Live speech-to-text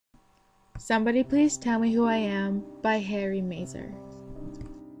Somebody Please Tell Me Who I Am by Harry Mazer.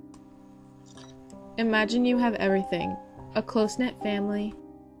 Imagine you have everything: a close-knit family,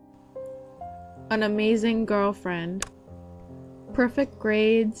 an amazing girlfriend, perfect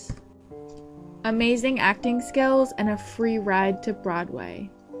grades, amazing acting skills, and a free ride to Broadway.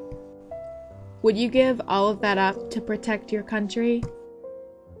 Would you give all of that up to protect your country?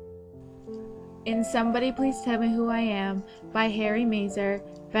 In Somebody Please Tell Me Who I Am by Harry Mazer,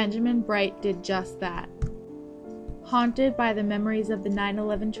 Benjamin Bright did just that. Haunted by the memories of the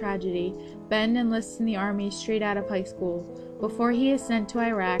 9/11 tragedy, Ben enlists in the Army straight out of high school. Before he is sent to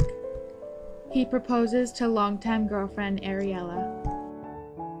Iraq, he proposes to longtime girlfriend Ariella.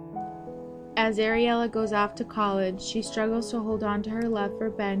 As Ariella goes off to college, she struggles to hold on to her love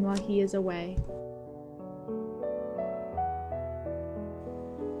for Ben while he is away.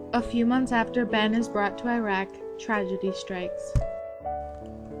 A few months after Ben is brought to Iraq, tragedy strikes.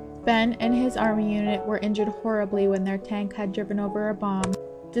 Ben and his army unit were injured horribly when their tank had driven over a bomb,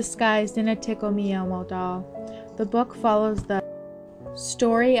 disguised in a Tickle Me Elmo doll. The book follows the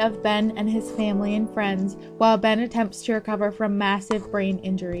story of Ben and his family and friends while Ben attempts to recover from massive brain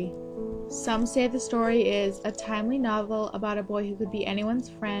injury. Some say the story is a timely novel about a boy who could be anyone's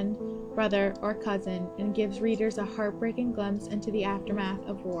friend, brother, or cousin, and gives readers a heartbreaking glimpse into the aftermath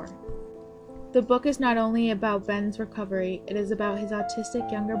of war. The book is not only about Ben's recovery, it is about his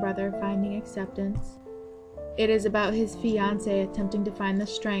autistic younger brother finding acceptance. It is about his fiancée attempting to find the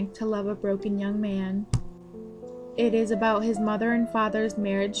strength to love a broken young man. It is about his mother and father's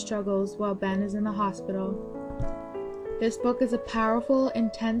marriage struggles while Ben is in the hospital. This book is a powerful,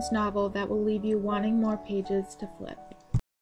 intense novel that will leave you wanting more pages to flip.